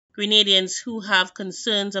Grenadians who have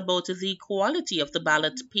concerns about the quality of the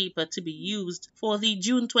ballot paper to be used for the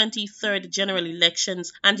June 23rd general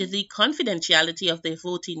elections and the confidentiality of their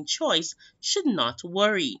voting choice should not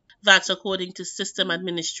worry. That's according to System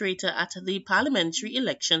Administrator at the Parliamentary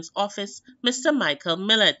Elections Office, Mr. Michael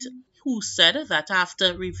Millett, who said that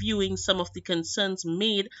after reviewing some of the concerns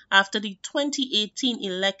made after the 2018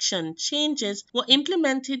 election, changes were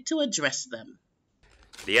implemented to address them.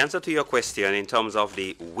 The answer to your question in terms of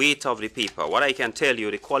the weight of the paper, what I can tell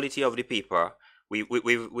you, the quality of the paper,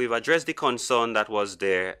 we've addressed the concern that was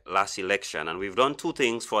there last election, and we've done two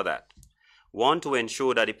things for that. One, to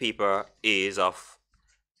ensure that the paper is of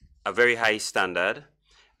a very high standard,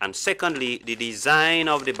 and secondly, the design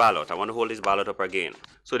of the ballot. I want to hold this ballot up again.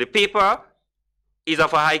 So the paper is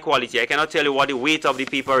of a high quality. I cannot tell you what the weight of the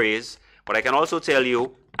paper is, but I can also tell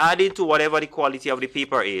you, added to whatever the quality of the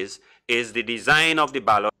paper is the design of the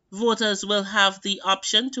ballot. Voters will have the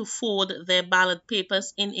option to forward their ballot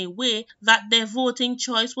papers in a way that their voting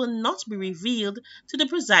choice will not be revealed to the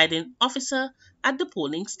presiding officer at the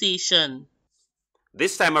polling station.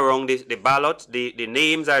 This time around, the ballot, the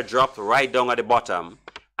names are dropped right down at the bottom,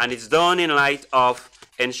 and it's done in light of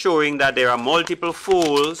ensuring that there are multiple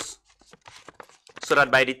folds, so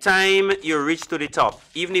that by the time you reach to the top,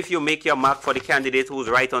 even if you make your mark for the candidate who's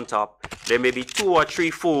right on top, there may be 2 or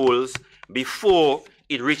 3 folds before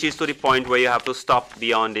it reaches to the point where you have to stop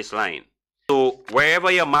beyond this line. So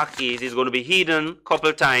wherever your mark is going to be hidden a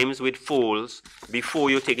couple times with folds before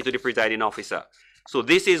you take it to the presiding officer. So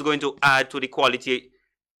this is going to add to the quality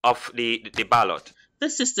of the ballot. The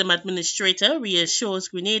system administrator reassures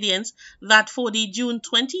Grenadians that for the June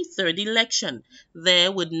 23rd election,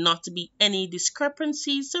 there would not be any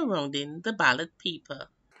discrepancies surrounding the ballot paper.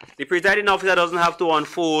 The presiding officer doesn't have to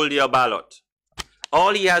unfold your ballot.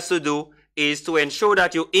 All he has to do is to ensure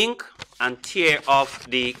that you ink and tear off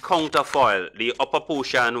the counterfoil, the upper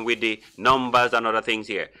portion with the numbers and other things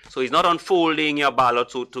here. So he's not unfolding your ballot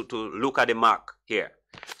to look at the mark here.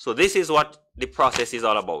 So this is what the process is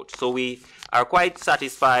all about. So we are quite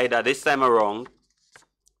satisfied that this time around,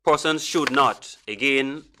 persons should not,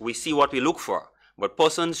 again, we see what we look for, but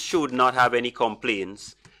persons should not have any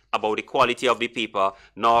complaints about the quality of the paper,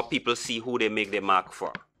 nor people see who they make their mark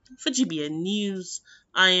for. For GBN News,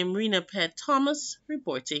 I am Rena Pett Thomas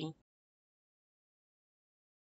reporting.